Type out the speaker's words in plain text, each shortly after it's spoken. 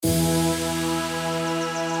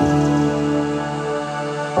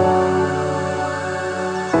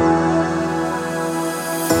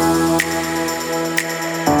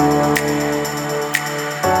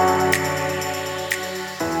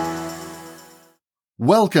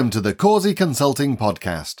Welcome to the Causey Consulting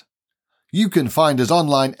Podcast. You can find us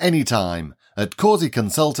online anytime at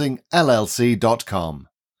causeyconsultingllc.com.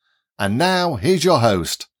 And now, here's your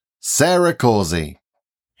host, Sarah Causey.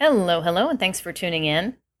 Hello, and thanks for tuning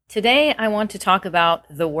in. Today, I want to talk about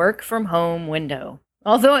the work from home window.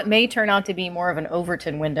 Although it may turn out to be more of an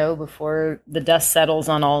Overton window before the dust settles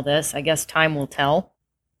on all this, I guess time will tell.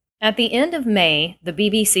 At the end of May, the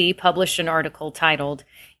BBC published an article titled,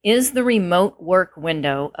 "Is the Remote Work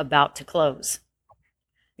Window About to Close?"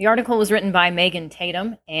 The article was written by Megan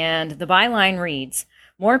Tatum, and the byline reads,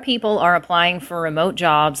 "More people are applying for remote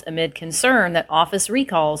jobs amid concern that office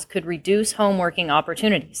recalls could reduce home working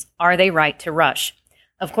opportunities. Are they right to rush?"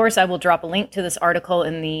 Of course, I will drop a link to this article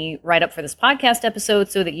in the write-up for this podcast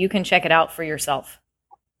episode so that you can check it out for yourself.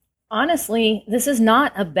 Honestly, this is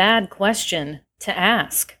not a bad question to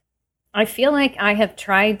ask. I feel like I have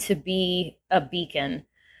tried to be a beacon,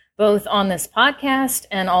 both on this podcast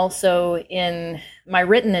and also in my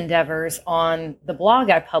written endeavors on the blog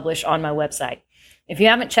I publish on my website. If you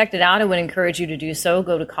haven't checked it out, I would encourage you to do so.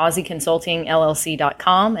 Go to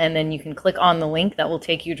causeyconsultingllc.com, and then you can click on the link that will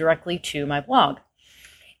take you directly to my blog.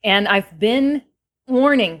 And I've been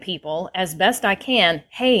warning people as best I can,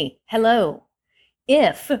 hey, hello,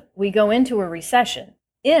 if we go into a recession,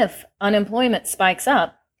 if unemployment spikes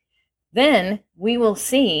up, then we will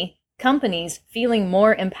see companies feeling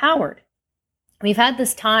more empowered. We've had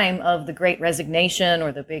this time of the great resignation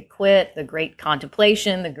or the big quit, the great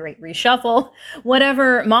contemplation, the great reshuffle,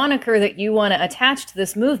 whatever moniker that you want to attach to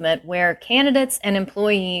this movement, where candidates and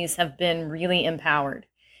employees have been really empowered.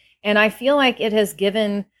 And I feel like it has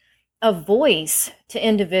given a voice to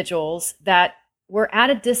individuals that were at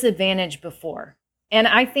a disadvantage before. And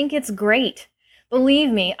I think it's great. Believe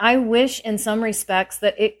me, I wish in some respects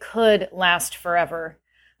that it could last forever,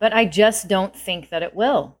 but I just don't think that it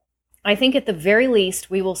will. I think at the very least,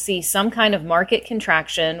 we will see some kind of market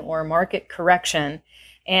contraction or market correction,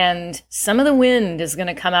 and some of the wind is going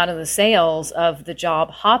to come out of the sails of the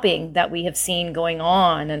job hopping that we have seen going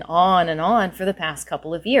on and on and on for the past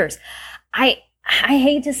couple of years. I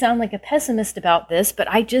hate to sound like a pessimist about this, but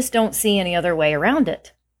I just don't see any other way around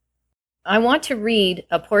it. I want to read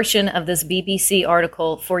a portion of this BBC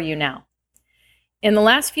article for you now. In the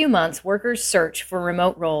last few months, workers' search for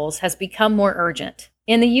remote roles has become more urgent.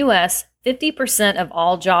 In the U.S., 50% of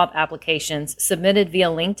all job applications submitted via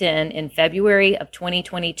LinkedIn in February of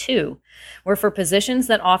 2022 were for positions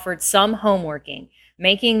that offered some home working,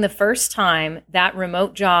 making the first time that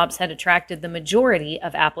remote jobs had attracted the majority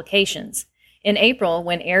of applications. In April,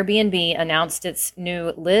 when Airbnb announced its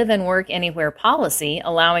new Live and Work Anywhere policy,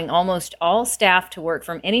 allowing almost all staff to work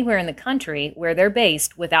from anywhere in the country where they're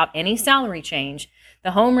based without any salary change,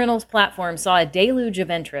 the home rentals platform saw a deluge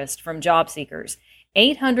of interest from job seekers.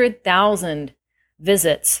 800,000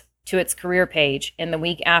 visits to its career page in the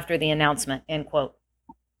week after the announcement, end quote.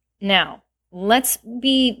 Now, let's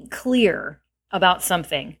be clear about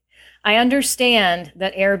something. I understand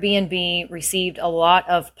that Airbnb received a lot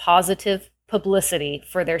of positive publicity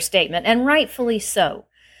for their statement, and rightfully so.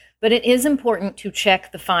 But it is important to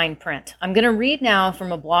check the fine print. I'm going to read now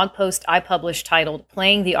from a blog post I published titled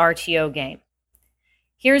 "Playing the RTO Game."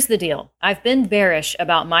 Here's the deal. I've been bearish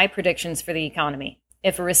about my predictions for the economy.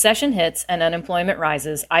 If a recession hits and unemployment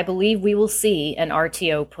rises, I believe we will see an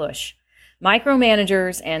RTO push.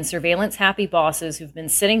 Micromanagers and surveillance-happy bosses who've been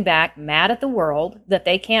sitting back mad at the world that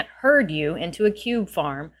they can't herd you into a cube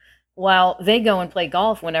farm while they go and play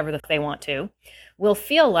golf whenever they want to, will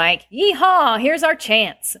feel like, yeehaw, here's our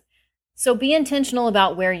chance. So be intentional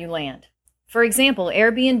about where you land. For example,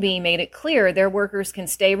 Airbnb made it clear their workers can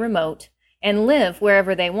stay remote and live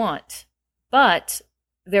wherever they want. But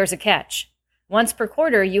there's a catch. Once per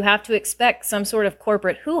quarter, you have to expect some sort of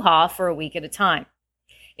corporate hoo-ha for a week at a time.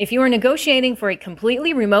 If you are negotiating for a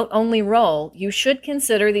completely remote-only role, you should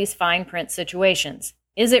consider these fine print situations.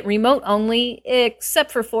 Is it remote only,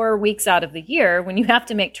 except for 4 weeks out of the year when you have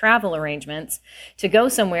to make travel arrangements to go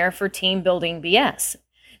somewhere for team building BS?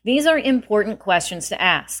 These are important questions to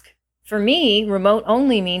ask. For me, remote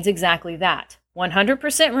only means exactly that.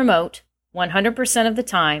 100% remote, 100% of the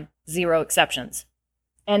time, zero exceptions.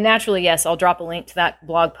 And naturally, yes, I'll drop a link to that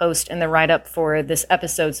blog post in the write-up for this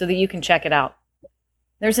episode so that you can check it out.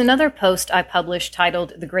 There's another post I published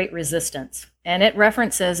titled "The Great Resistance," and it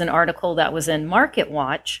references an article that was in Market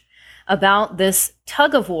Watch about this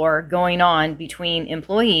tug of war going on between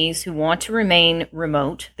employees who want to remain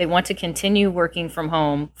remote, they want to continue working from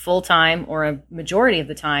home full-time or a majority of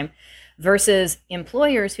the time, versus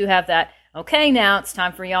employers who have that Okay, now it's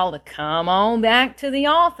time for y'all to come on back to the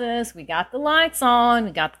office. We got the lights on,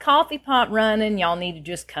 we got the coffee pot running. Y'all need to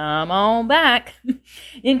just come on back.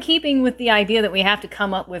 In keeping with the idea that we have to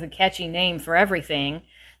come up with a catchy name for everything,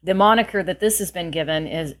 the moniker that this has been given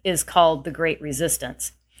is called the Great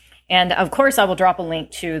Resistance. And of course, I will drop a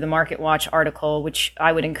link to the Market Watch article, which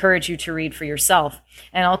I would encourage you to read for yourself.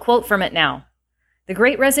 And I'll quote from it now. The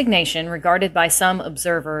Great Resignation, regarded by some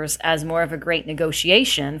observers as more of a great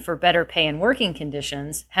negotiation for better pay and working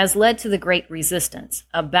conditions, has led to the Great Resistance,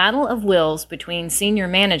 a battle of wills between senior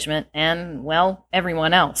management and, well,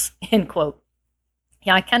 everyone else, end quote.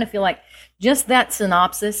 Yeah, I kind of feel like just that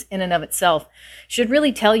synopsis in and of itself should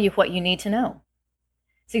really tell you what you need to know.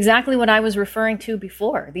 It's exactly what I was referring to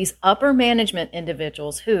before. These upper management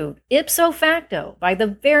individuals who, ipso facto, by the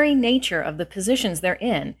very nature of the positions they're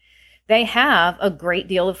in, they have a great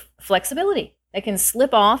deal of flexibility. They can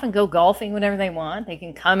slip off and go golfing whenever they want. They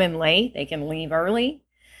can come in late. They can leave early.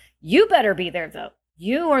 You better be there, though.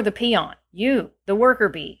 You are the peon. You, the worker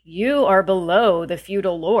bee. You are below the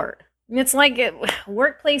feudal lord. It's like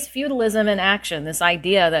workplace feudalism in action, this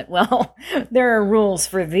idea that, well, there are rules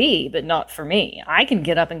for thee, but not for me. I can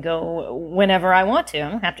get up and go whenever I want to.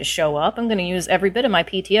 I don't have to show up. I'm going to use every bit of my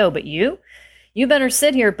PTO, but you better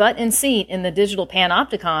sit here butt and seat in the digital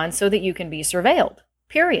panopticon so that you can be surveilled,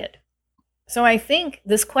 period. So I think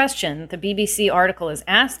this question the BBC article is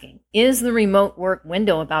asking, is the remote work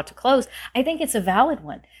window about to close? I think it's a valid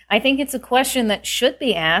one. I think it's a question that should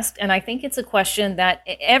be asked, and I think it's a question that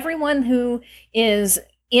everyone who is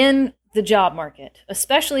in the job market,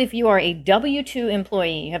 especially if you are a W-2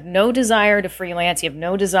 employee, you have no desire to freelance, you have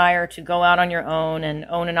no desire to go out on your own and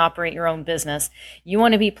own and operate your own business, you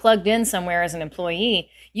want to be plugged in somewhere as an employee,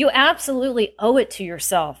 you absolutely owe it to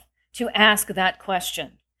yourself to ask that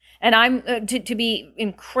question. And I'm to be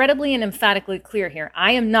incredibly and emphatically clear here,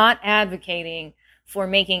 I am not advocating for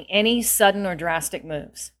making any sudden or drastic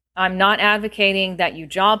moves. I'm not advocating that you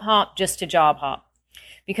job hop just to job hop,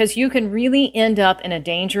 because you can really end up in a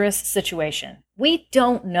dangerous situation. We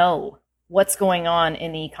don't know what's going on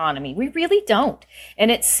in the economy. We really don't.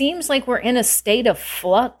 And it seems like we're in a state of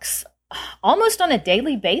flux almost on a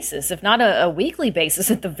daily basis, if not a weekly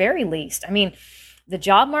basis at the very least. I mean, the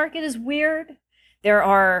job market is weird. There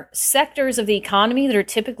are sectors of the economy that are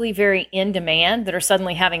typically very in demand that are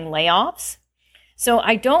suddenly having layoffs. So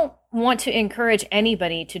I don't want to encourage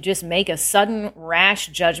anybody to just make a sudden rash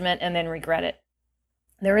judgment and then regret it.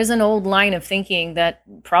 There is an old line of thinking that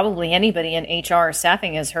probably anybody in HR or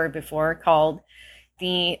staffing has heard before called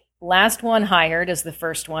the last one hired is the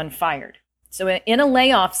first one fired. So in a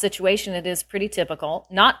layoff situation, it is pretty typical,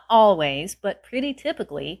 not always, but pretty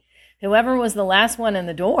typically, whoever was the last one in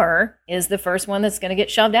the door is the first one that's going to get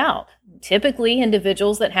shoved out. Typically,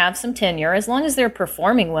 individuals that have some tenure, as long as they're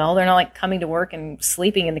performing well, they're not like coming to work and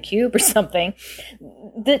sleeping in the cube or something.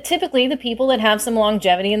 Typically, the people that have some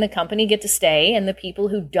longevity in the company get to stay, and the people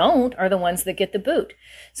who don't are the ones that get the boot.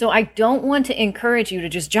 So I don't want to encourage you to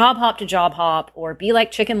just job hop to job hop or be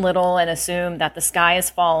like Chicken Little and assume that the sky is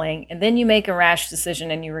falling, and then you make a rash decision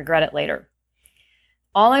and you regret it later.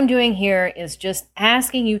 All I'm doing here is just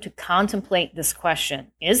asking you to contemplate this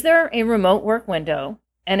question. Is there a remote work window?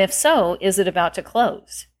 And if so, is it about to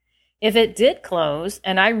close? If it did close,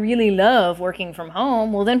 and I really love working from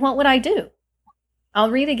home, well, then what would I do?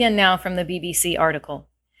 I'll read again now from the BBC article.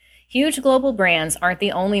 Huge global brands aren't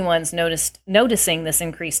the only ones noticing this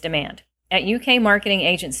increased demand. At UK marketing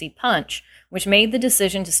agency Punch, which made the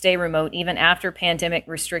decision to stay remote even after pandemic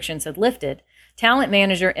restrictions had lifted, talent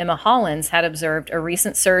manager Emma Hollins had observed a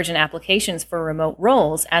recent surge in applications for remote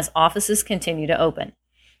roles as offices continue to open.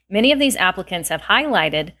 Many of these applicants have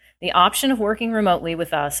highlighted the option of working remotely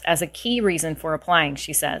with us as a key reason for applying,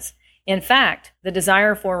 she says. In fact, the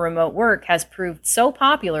desire for remote work has proved so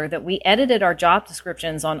popular that we edited our job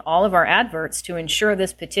descriptions on all of our adverts to ensure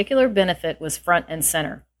this particular benefit was front and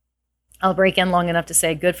center. I'll break in long enough to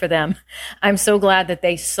say good for them. I'm so glad that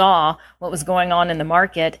they saw what was going on in the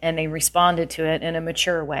market and they responded to it in a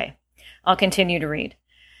mature way. I'll continue to read.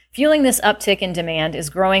 Fueling this uptick in demand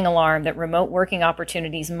is growing alarm that remote working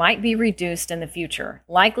opportunities might be reduced in the future,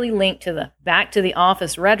 likely linked to the back to the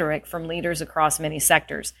office rhetoric from leaders across many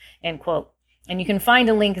sectors, end quote. And you can find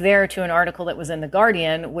a link there to an article that was in The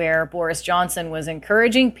Guardian where Boris Johnson was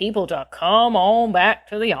encouraging people to come on back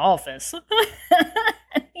to the office.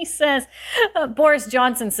 He says, Boris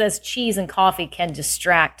Johnson says cheese and coffee can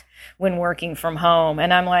distract when working from home.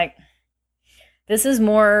 And I'm like, this is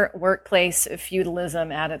more workplace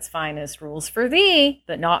feudalism at its finest. Rules for thee,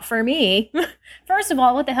 but not for me. First of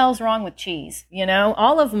all, what the hell's wrong with cheese? You know,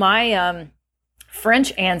 all of my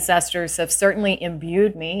French ancestors have certainly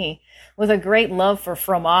imbued me with a great love for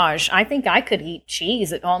fromage. I think I could eat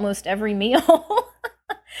cheese at almost every meal.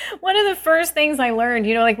 One of the first things I learned,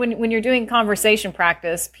 like when you're doing conversation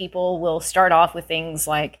practice, people will start off with things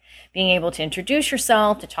like being able to introduce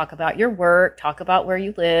yourself, to talk about your work, talk about where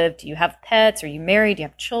you live. Do you have pets? Are you married? Do you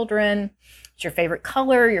have children? What's your favorite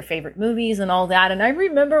color, your favorite movies, and all that? And I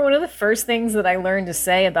remember one of the first things that I learned to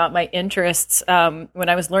say about my interests when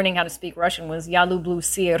I was learning how to speak Russian was "Ya lublю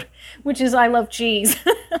sir," which is "I love cheese."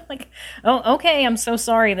 Like, oh, okay, I'm so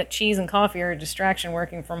sorry that cheese and coffee are a distraction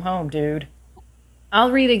working from home, dude.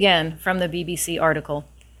 I'll read again from the BBC article.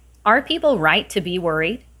 Are people right to be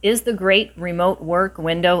worried? Is the great remote work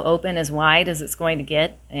window open as wide as it's going to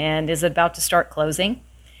get? And is it about to start closing?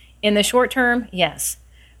 In the short term, yes.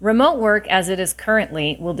 Remote work as it is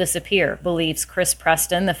currently will disappear, believes Chris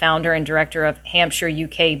Preston, the founder and director of Hampshire,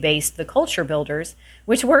 UK-based The Culture Builders,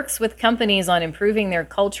 which works with companies on improving their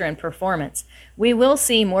culture and performance. We will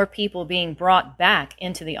see more people being brought back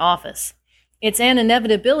into the office. It's an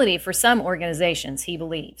inevitability for some organizations, he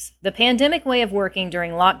believes. The pandemic way of working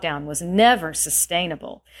during lockdown was never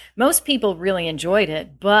sustainable. Most people really enjoyed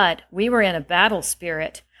it, but we were in a battle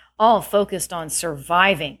spirit, all focused on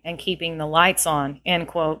surviving and keeping the lights on, end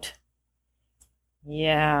quote.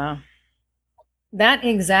 Yeah. That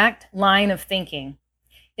exact line of thinking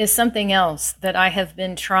is something else that I have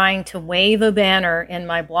been trying to wave a banner in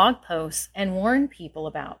my blog posts and warn people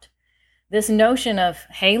about. This notion of,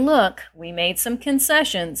 hey, look, we made some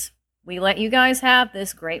concessions. We let you guys have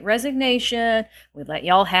this great resignation. We let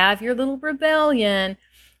y'all have your little rebellion.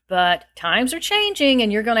 But times are changing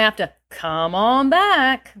and you're going to have to come on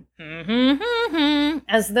back.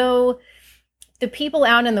 As though the people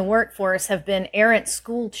out in the workforce have been errant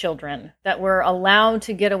school children that were allowed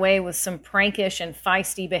to get away with some prankish and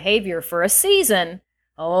feisty behavior for a season.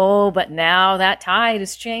 Oh, but now that tide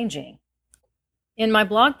is changing. In my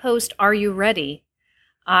blog post, Are You Ready?,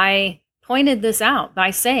 I pointed this out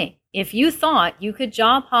by saying, if you thought you could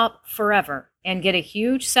job hop forever and get a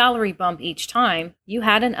huge salary bump each time, you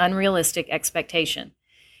had an unrealistic expectation.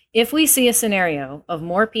 If we see a scenario of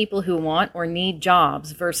more people who want or need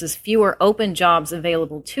jobs versus fewer open jobs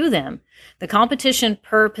available to them, the competition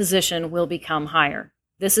per position will become higher.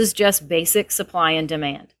 This is just basic supply and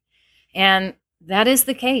demand. And that is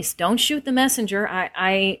the case. Don't shoot the messenger.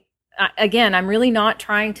 Again, I'm really not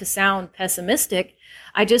trying to sound pessimistic.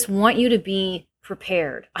 I just want you to be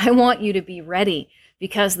prepared. I want you to be ready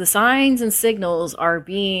because the signs and signals are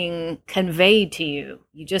being conveyed to you.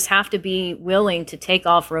 You just have to be willing to take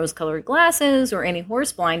off rose-colored glasses or any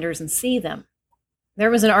horse blinders and see them. There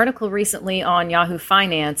was an article recently on Yahoo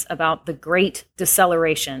Finance about the Great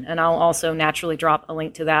Deceleration, and I'll also naturally drop a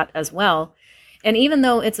link to that as well. And even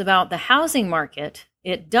though it's about the housing market,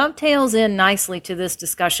 it dovetails in nicely to this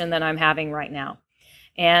discussion that I'm having right now.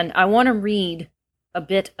 And I want to read a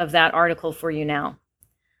bit of that article for you now.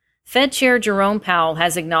 Fed Chair Jerome Powell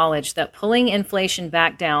has acknowledged that pulling inflation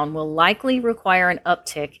back down will likely require an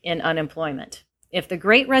uptick in unemployment. If the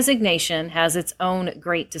Great Resignation has its own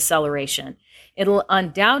Great Deceleration, it'll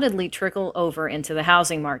undoubtedly trickle over into the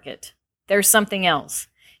housing market. There's something else.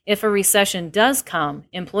 If a recession does come,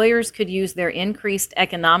 employers could use their increased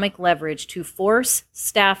economic leverage to force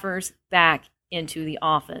staffers back into the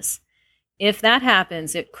office. If that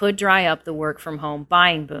happens, it could dry up the work-from-home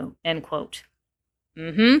buying boom, end quote.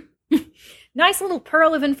 Nice little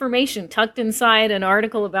pearl of information tucked inside an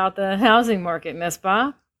article about the housing market, n'est-ce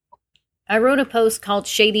pas? I wrote a post called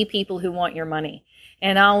Shady People Who Want Your Money,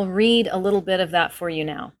 and I'll read a little bit of that for you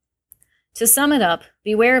now. To sum it up,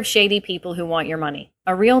 beware of shady people who want your money.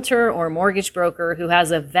 A realtor or mortgage broker who has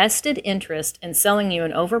a vested interest in selling you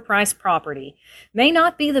an overpriced property may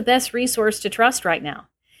not be the best resource to trust right now.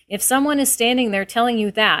 If someone is standing there telling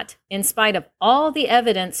you that, in spite of all the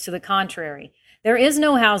evidence to the contrary, there is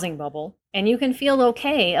no housing bubble, and you can feel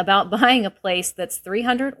okay about buying a place that's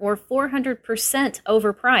 300 or 400%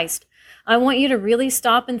 overpriced, I want you to really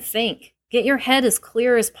stop and think. Get your head as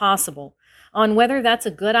clear as possible on whether that's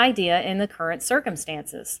a good idea in the current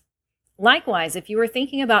circumstances. Likewise, if you were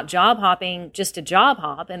thinking about job hopping just to job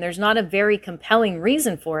hop and there's not a very compelling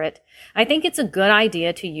reason for it, I think it's a good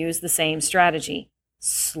idea to use the same strategy.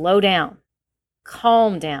 Slow down.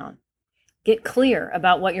 Calm down. Get clear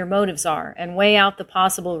about what your motives are and weigh out the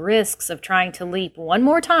possible risks of trying to leap one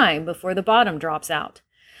more time before the bottom drops out.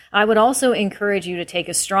 I would also encourage you to take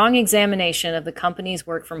a strong examination of the company's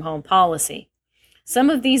work-from-home policy. Some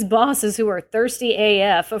of these bosses who are thirsty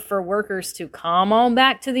AF for workers to come on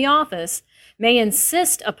back to the office may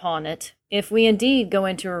insist upon it if we indeed go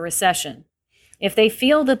into a recession. If they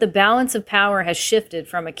feel that the balance of power has shifted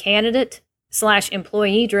from a candidate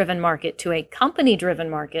employee-driven market to a company-driven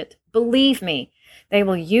market, believe me, they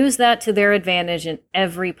will use that to their advantage in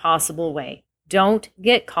every possible way. Don't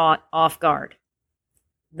get caught off guard.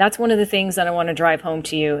 That's one of the things that I want to drive home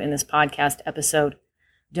to you in this podcast episode.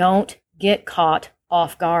 Don't get caught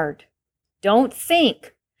off guard. Don't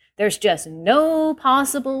think there's just no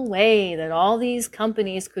possible way that all these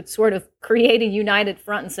companies could sort of create a united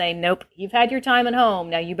front and say, nope, you've had your time at home.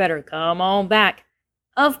 Now you better come on back.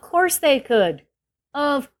 Of course they could.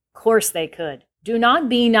 Of course they could. Do not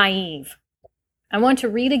be naive. I want to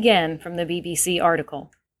read again from the BBC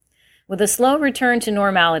article. With a slow return to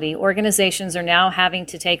normality, organizations are now having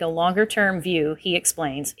to take a longer-term view, he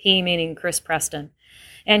explains, he meaning Chris Preston,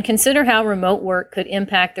 and consider how remote work could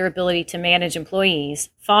impact their ability to manage employees,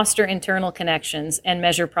 foster internal connections, and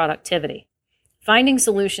measure productivity. Finding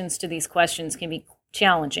solutions to these questions can be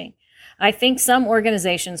challenging. I think some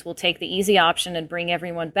organizations will take the easy option and bring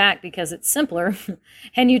everyone back because it's simpler,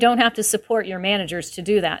 and you don't have to support your managers to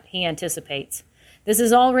do that, he anticipates. This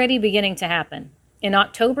is already beginning to happen. In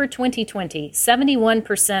October 2020,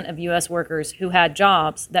 71% of U.S. workers who had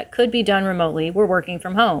jobs that could be done remotely were working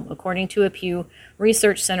from home, according to a Pew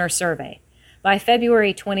Research Center survey. By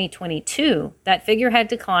February 2022, that figure had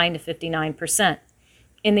declined to 59%.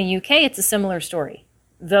 In the UK, it's a similar story,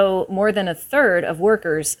 though more than a third of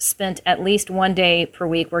workers spent at least 1 day per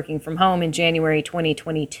week working from home in January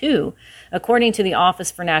 2022, according to the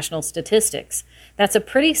Office for National Statistics. That's a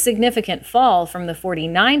pretty significant fall from the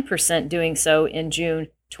 49% doing so in June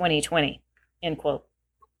 2020, end quote.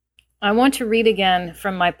 I want to read again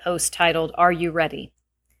from my post titled, Are You Ready?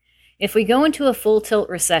 If we go into a full-tilt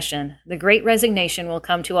recession, the Great Resignation will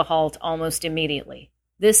come to a halt almost immediately.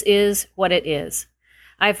 This is what it is.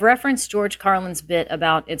 I've referenced George Carlin's bit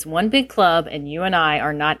about it's one big club and you and I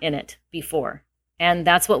are not in it before, and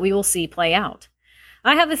that's what we will see play out.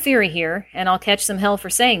 I have a theory here, and I'll catch some hell for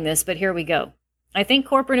saying this, but here we go. I think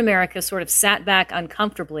corporate America sort of sat back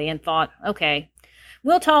uncomfortably and thought, okay,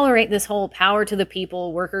 we'll tolerate this whole power to the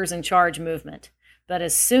people, workers in charge movement. But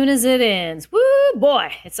as soon as it ends, woo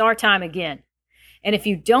boy, it's our time again. And if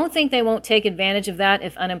you don't think they won't take advantage of that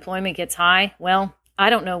if unemployment gets high, well, I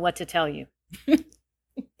don't know what to tell you.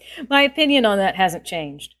 My opinion on that hasn't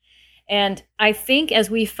changed. And I think as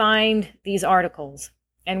we find these articles,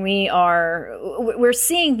 and we're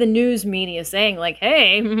seeing the news media saying like,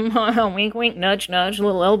 hey, wink, wink, nudge, nudge,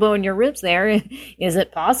 little elbow in your ribs there. Is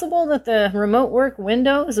it possible that the remote work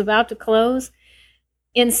window is about to close?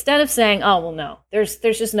 Instead of saying, oh, well, no, there's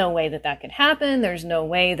just no way that could happen. There's no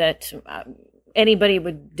way that anybody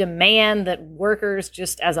would demand that workers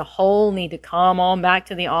just as a whole need to come on back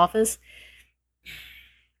to the office.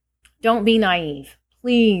 Don't be naive.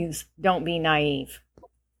 Please don't be naive.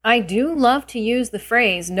 I do love to use the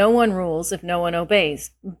phrase, no one rules if no one obeys.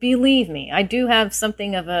 Believe me, I do have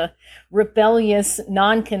something of a rebellious,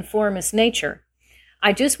 nonconformist nature.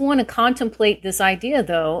 I just want to contemplate this idea,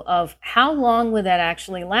 though, of how long would that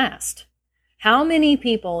actually last? How many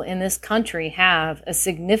people in this country have a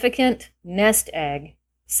significant nest egg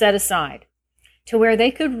set aside to where they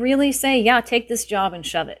could really say, yeah, take this job and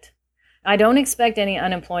shove it? I don't expect any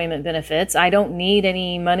unemployment benefits. I don't need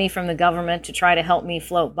any money from the government to try to help me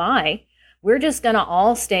float by. We're just going to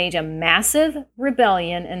all stage a massive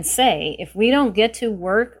rebellion and say, if we don't get to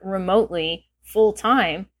work remotely full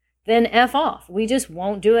time, then F off. We just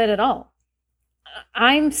won't do it at all.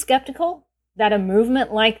 I'm skeptical that a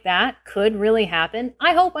movement like that could really happen.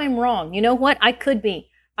 I hope I'm wrong. You know what? I could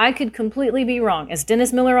be. I could completely be wrong. As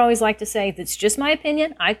Dennis Miller always liked to say, that's just my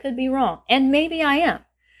opinion. I could be wrong. And maybe I am.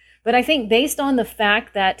 But I think based on the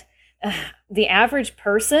fact that the average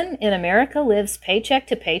person in America lives paycheck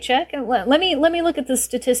to paycheck, let me look at the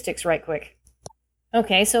statistics right quick.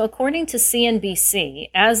 Okay, so according to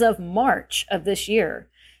CNBC, as of March of this year,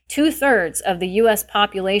 2/3 of the U.S.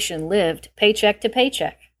 population lived paycheck to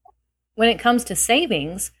paycheck. When it comes to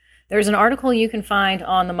savings, there's an article you can find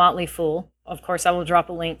on The Motley Fool. Of course, I will drop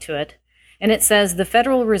a link to it. And it says the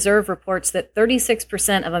Federal Reserve reports that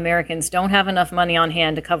 36% of Americans don't have enough money on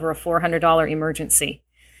hand to cover a $400 emergency.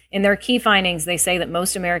 In their key findings, they say that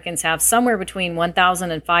most Americans have somewhere between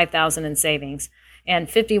 $1,000 and $5,000 in savings, and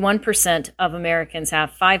 51% of Americans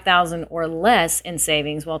have $5,000 or less in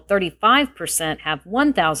savings, while 35% have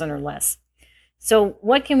 $1,000 or less. So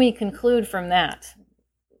what can we conclude from that?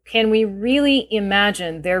 Can we really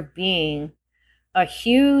imagine there being a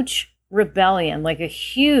huge rebellion, like a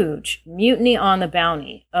huge mutiny on the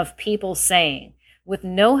bounty of people saying, with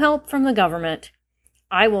no help from the government,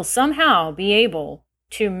 I will somehow be able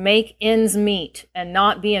to make ends meet and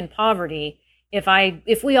not be in poverty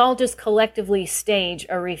if we all just collectively stage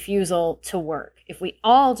a refusal to work, if we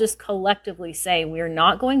all just collectively say we're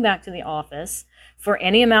not going back to the office for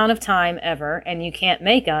any amount of time ever, and you can't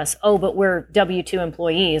make us, oh, but we're W-2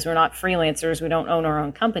 employees, we're not freelancers, we don't own our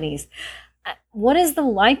own companies. What is the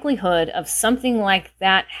likelihood of something like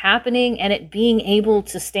that happening and it being able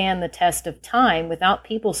to stand the test of time without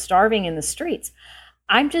people starving in the streets?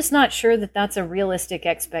 I'm just not sure that that's a realistic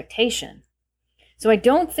expectation. So I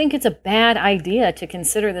don't think it's a bad idea to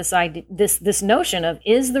consider this notion of,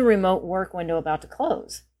 is the remote work window about to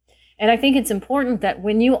close? And I think it's important that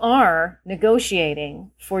when you are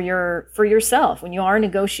negotiating for yourself, when you are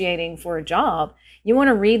negotiating for a job, you want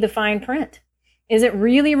to read the fine print. Is it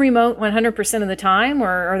really remote 100% of the time, or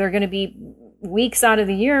are there going to be weeks out of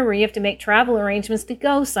the year where you have to make travel arrangements to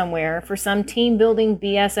go somewhere for some team building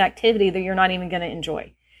BS activity that you're not even going to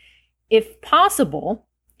enjoy? If possible,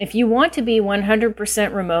 if you want to be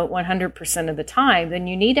 100% remote 100% of the time, then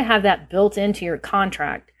you need to have that built into your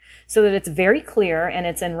contract so that it's very clear and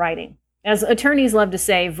it's in writing. As attorneys love to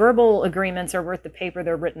say, verbal agreements are worth the paper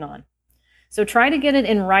they're written on. So try to get it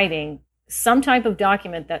in writing, some type of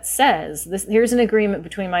document that says, here's an agreement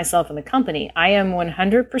between myself and the company. I am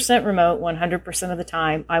 100% remote 100% of the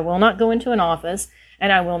time. I will not go into an office,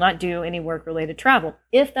 and I will not do any work-related travel,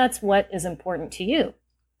 if that's what is important to you.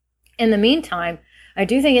 In the meantime, I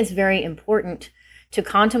do think it's very important to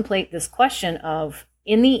contemplate this question of,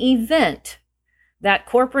 in the event that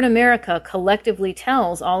corporate America collectively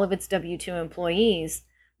tells all of its W-2 employees,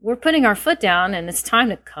 we're putting our foot down and it's time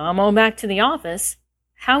to come on back to the office,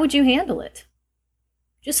 how would you handle it?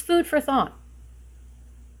 Just food for thought.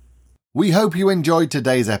 We hope you enjoyed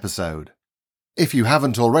today's episode. If you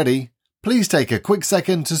haven't already, please take a quick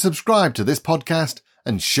second to subscribe to this podcast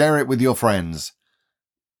and share it with your friends.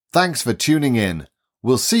 Thanks for tuning in.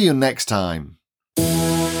 We'll see you next time.